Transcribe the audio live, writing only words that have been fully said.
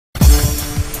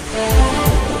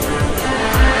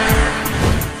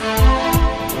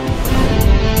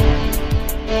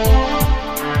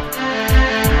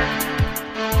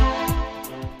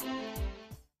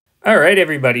All right,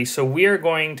 everybody. So we are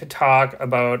going to talk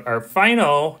about our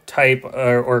final type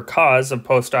or cause of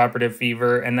postoperative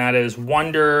fever, and that is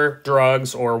wonder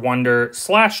drugs or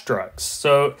wonder/drugs.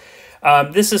 So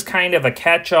this is kind of a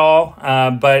catch-all,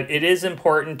 but it is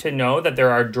important to know that there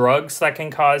are drugs that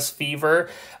can cause fever.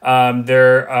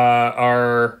 There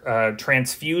are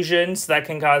transfusions that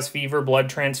can cause fever. Blood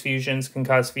transfusions can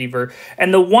cause fever.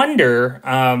 And the wonder,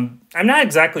 I'm not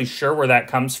exactly sure where that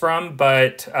comes from,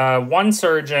 but one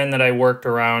surgeon that I worked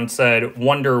around said,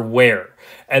 "Wonder where?"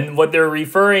 And what they're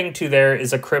referring to there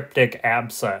is a cryptic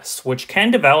abscess, which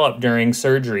can develop during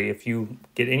surgery. If you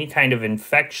get any kind of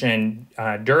infection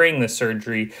during the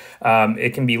surgery,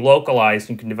 it can be localized.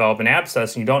 You can develop an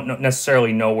abscess, and you don't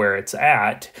necessarily know where it's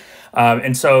at.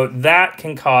 And so that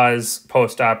can cause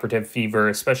postoperative fever,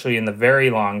 especially in the very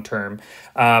long term.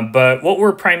 But what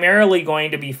we're primarily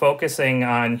going to be focusing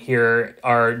on here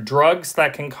are drugs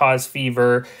that can cause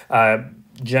fever,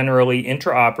 generally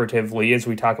intraoperatively, as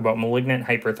we talk about malignant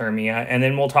hyperthermia, and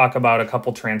then we'll talk about a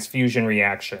couple transfusion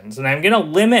reactions. And I'm going to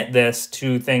limit this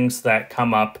to things that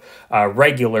come up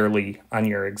regularly on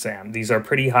your exam. These are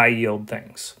pretty high yield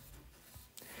things.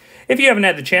 If you haven't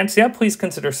had the chance yet, please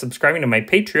consider subscribing to my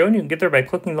Patreon. You can get there by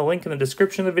clicking the link in the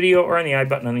description of the video or on the I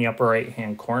button on the upper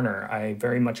right-hand corner. I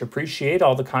very much appreciate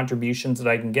all the contributions that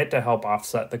I can get to help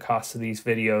offset the cost of these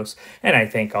videos, and I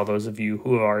thank all those of you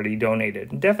who have already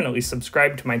donated. And definitely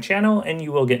subscribe to my channel, and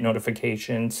you will get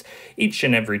notifications each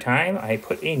and every time I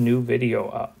put a new video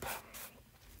up.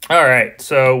 All right,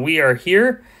 so we are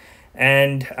here.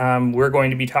 And we're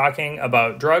going to be talking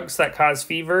about drugs that cause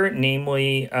fever,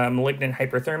 namely malignant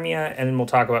hyperthermia, and then we'll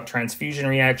talk about transfusion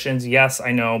reactions. Yes,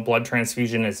 I know blood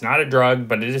transfusion is not a drug,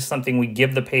 but it is something we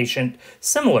give the patient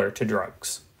similar to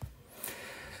drugs.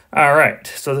 All right,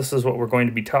 so this is what we're going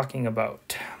to be talking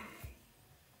about.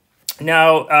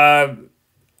 Now,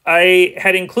 I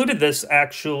had included this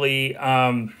actually...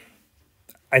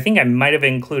 I think I might have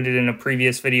included in a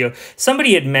previous video.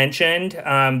 Somebody had mentioned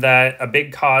that a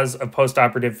big cause of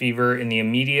postoperative fever in the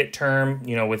immediate term,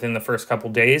 within the first couple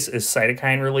days, is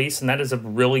cytokine release, and that is a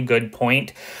really good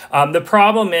point. The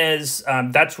problem is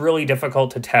that's really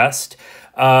difficult to test.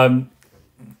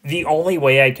 The only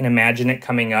way I can imagine it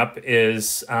coming up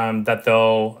is that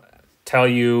they'll tell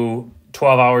you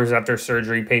 12 hours after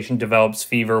surgery, patient develops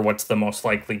fever, what's the most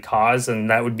likely cause? And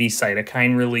that would be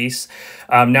cytokine release.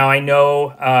 Now, I know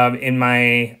in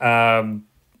my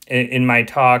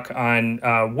talk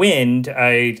on wind,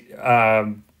 I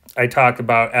talked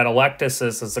about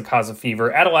atelectasis as the cause of fever.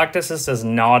 Atelectasis does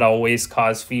not always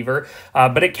cause fever,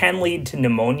 but it can lead to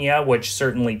pneumonia, which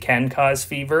certainly can cause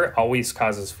fever, always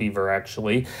causes fever,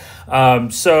 actually.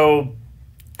 So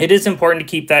it is important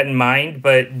to keep that in mind,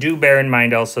 but do bear in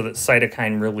mind also that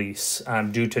cytokine release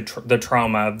due to the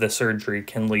trauma of the surgery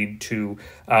can lead to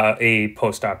a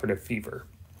postoperative fever.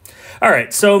 All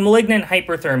right, so malignant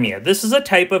hyperthermia. This is a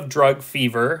type of drug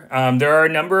fever. There are a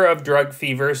number of drug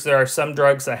fevers. There are some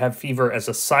drugs that have fever as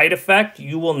a side effect.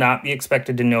 You will not be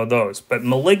expected to know those, but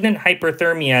malignant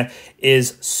hyperthermia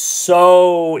is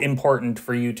so important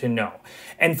for you to know.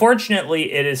 And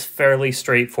fortunately, it is fairly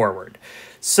straightforward.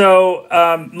 So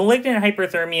malignant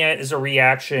hyperthermia is a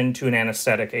reaction to an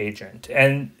anesthetic agent,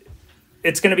 and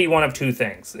it's going to be one of two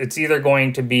things. It's either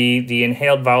going to be the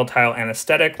inhaled volatile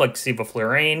anesthetic like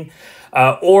sevoflurane,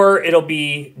 or it'll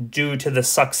be due to the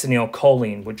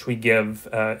succinylcholine, which we give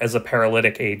as a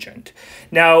paralytic agent.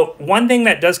 Now, one thing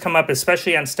that does come up,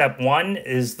 especially on step 1,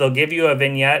 is they'll give you a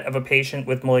vignette of a patient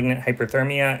with malignant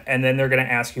hyperthermia, and then they're going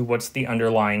to ask you what's the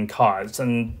underlying cause.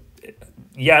 And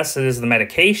yes, it is the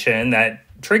medication that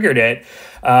triggered it,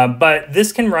 but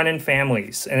this can run in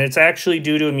families, and it's actually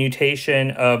due to a mutation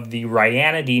of the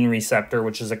ryanodine receptor,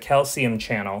 which is a calcium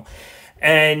channel.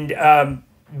 And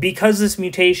because this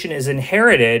mutation is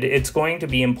inherited, it's going to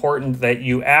be important that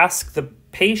you ask the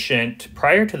patient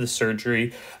prior to the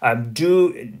surgery,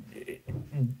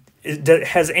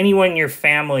 has anyone in your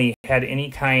family had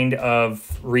any kind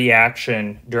of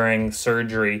reaction during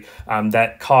surgery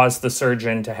that caused the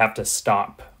surgeon to have to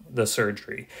stop the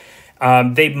surgery?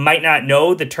 They might not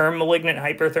know the term malignant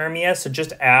hyperthermia, so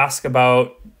just ask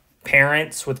about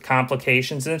parents with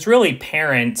complications. And it's really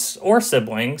parents or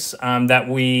siblings that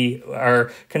we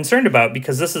are concerned about,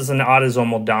 because this is an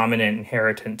autosomal dominant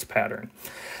inheritance pattern.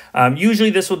 Usually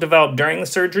this will develop during the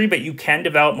surgery, but you can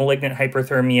develop malignant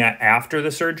hyperthermia after the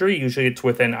surgery. Usually it's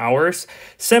within hours.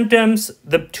 Symptoms,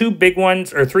 the three big ones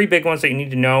that you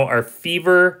need to know are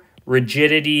fever,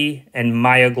 rigidity, and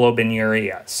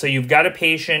myoglobinuria. So you've got a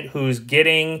patient who's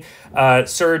getting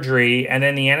surgery, and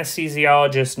then the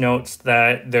anesthesiologist notes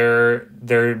that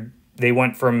they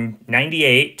went from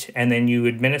 98, and then you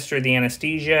administer the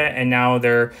anesthesia, and now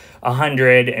they're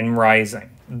 100 and rising.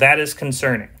 That is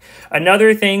concerning.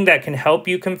 Another thing that can help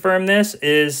you confirm this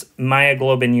is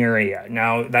myoglobinuria.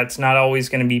 Now, that's not always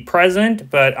going to be present,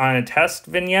 but on a test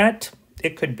vignette,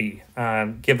 it could be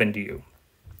given to you.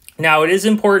 Now, it is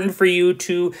important for you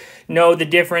to know the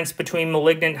difference between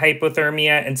malignant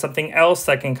hypothermia and something else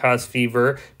that can cause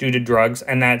fever due to drugs,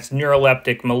 and that's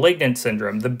neuroleptic malignant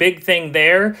syndrome. The big thing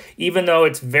there, even though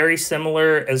it's very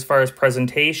similar as far as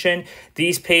presentation,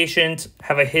 these patients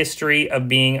have a history of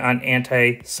being on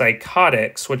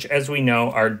antipsychotics, which, as we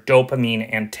know, are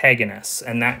dopamine antagonists,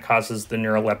 and that causes the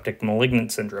neuroleptic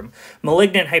malignant syndrome.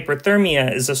 Malignant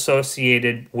hyperthermia is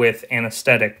associated with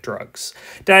anesthetic drugs.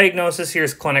 Diagnosis here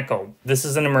is clinical. This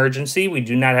is an emergency. We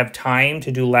do not have time to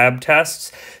do lab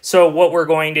tests. So what we're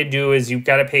going to do is you've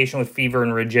got a patient with fever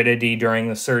and rigidity during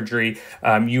the surgery.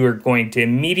 You are going to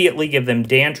immediately give them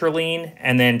dantrolene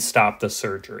and then stop the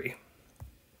surgery.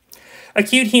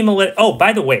 Acute hemolytic. Oh,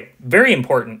 by the way, very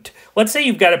important. Let's say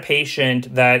you've got a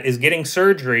patient that is getting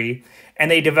surgery and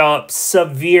they develop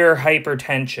severe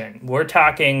hypertension. We're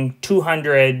talking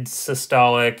 200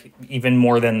 systolic, even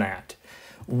more than that.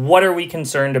 What are we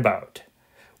concerned about?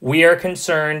 We are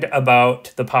concerned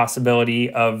about the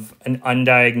possibility of an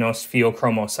undiagnosed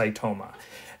pheochromocytoma.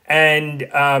 And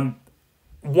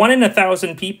 1 in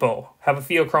 1,000 people have a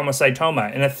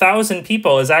pheochromocytoma, and 1,000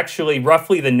 people is actually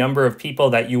roughly the number of people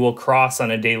that you will cross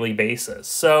on a daily basis.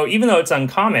 So even though it's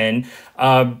uncommon,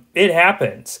 it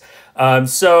happens.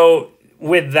 So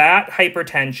with that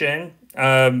hypertension,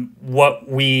 what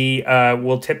we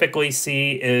will typically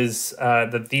see is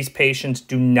that these patients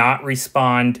do not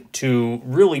respond to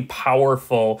really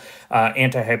powerful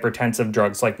antihypertensive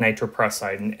drugs like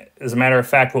nitroprusside. And as a matter of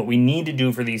fact, what we need to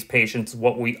do for these patients,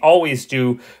 what we always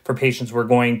do for patients we're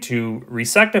going to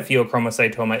resect a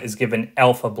pheochromocytoma, is give an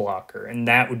alpha blocker. And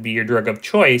that would be your drug of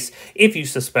choice if you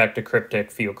suspect a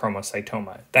cryptic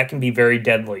pheochromocytoma. That can be very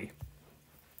deadly.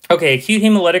 Okay, acute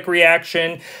hemolytic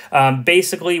reaction.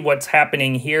 Basically, what's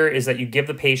happening here is that you give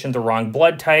the patient the wrong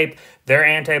blood type, their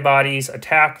antibodies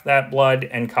attack that blood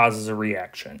and causes a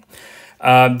reaction.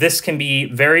 This can be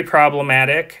very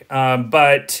problematic,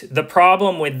 but the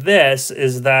problem with this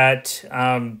is that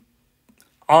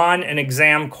on an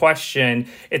exam question,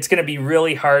 it's going to be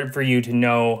really hard for you to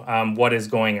know what is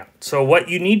going on. So what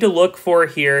you need to look for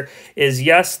here is,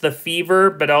 yes, the fever,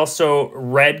 but also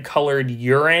red-colored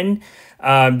urine.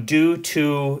 Due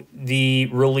to the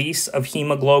release of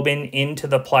hemoglobin into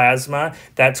the plasma,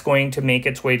 that's going to make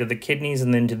its way to the kidneys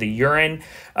and then to the urine.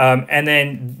 And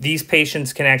then these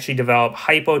patients can actually develop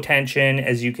hypotension,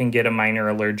 as you can get a minor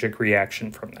allergic reaction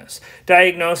from this.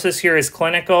 Diagnosis here is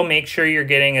clinical. Make sure you're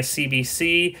getting a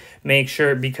CBC. Make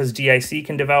sure, because DIC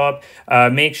can develop,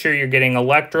 make sure you're getting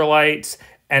electrolytes.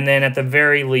 And then at the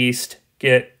very least,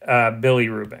 get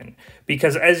bilirubin.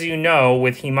 Because as you know,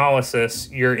 with hemolysis,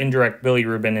 your indirect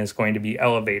bilirubin is going to be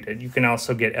elevated. You can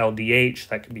also get LDH.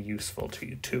 That can be useful to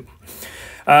you too.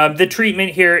 The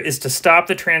treatment here is to stop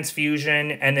the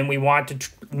transfusion, and then we want to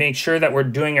make sure that we're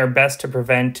doing our best to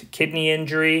prevent kidney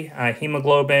injury.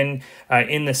 Hemoglobin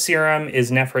in the serum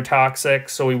is nephrotoxic,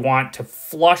 so we want to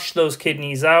flush those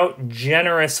kidneys out,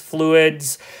 generous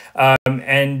fluids,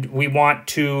 and we want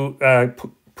to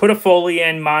put a Foley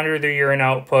in, monitor their urine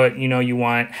output. You know, you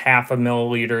want 0.5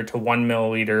 milliliter to 1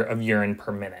 milliliter of urine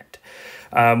per minute.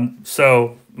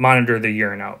 So monitor the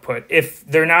urine output. If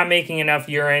they're not making enough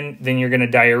urine, then you're going to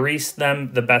diurese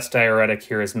them. The best diuretic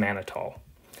here is mannitol.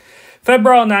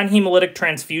 Febrile non-hemolytic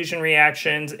transfusion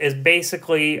reactions is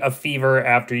basically a fever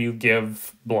after you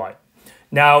give blood.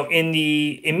 Now, in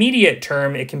the immediate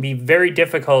term, it can be very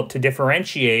difficult to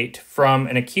differentiate from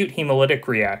an acute hemolytic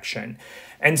reaction.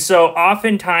 And so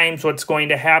oftentimes what's going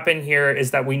to happen here is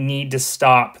that we need to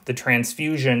stop the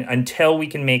transfusion until we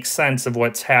can make sense of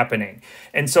what's happening.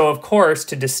 And so, of course,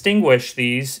 to distinguish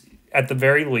these, at the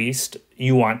very least,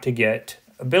 you want to get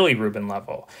a bilirubin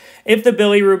level. If the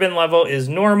bilirubin level is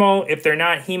normal, if they're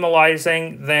not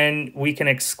hemolyzing, then we can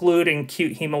exclude an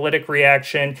acute hemolytic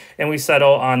reaction, and we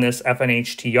settle on this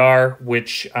FNHTR,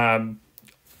 which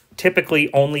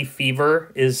typically only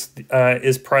fever is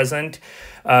present.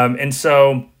 And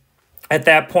so at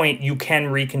that point, you can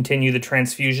recontinue the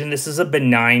transfusion. This is a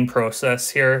benign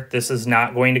process here. This is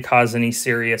not going to cause any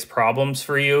serious problems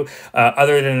for you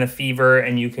other than the fever,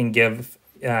 and you can give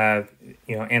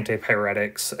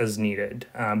antipyretics as needed.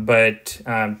 But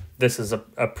this is a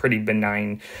pretty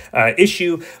benign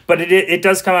issue. But it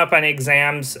does come up on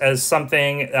exams as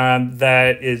something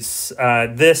that is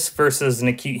this versus an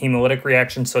acute hemolytic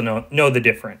reaction, so know the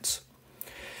difference.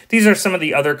 These are some of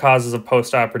the other causes of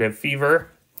postoperative fever.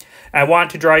 I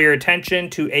want to draw your attention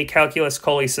to acalculous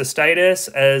cholecystitis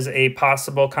as a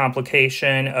possible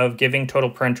complication of giving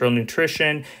total parenteral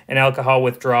nutrition and alcohol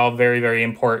withdrawal. Very, very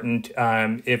important.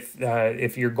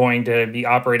 If you're going to be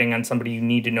operating on somebody, you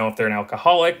need to know if they're an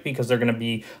alcoholic because they're going to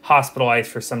be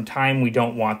hospitalized for some time. We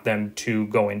don't want them to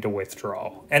go into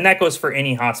withdrawal. And that goes for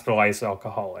any hospitalized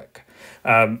alcoholic.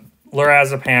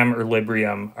 Lorazepam or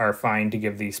Librium are fine to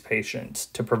give these patients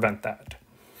to prevent that.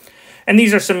 And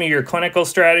these are some of your clinical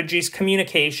strategies.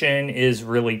 Communication is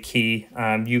really key.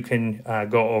 You can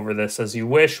go over this as you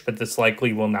wish, but this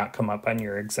likely will not come up on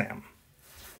your exam.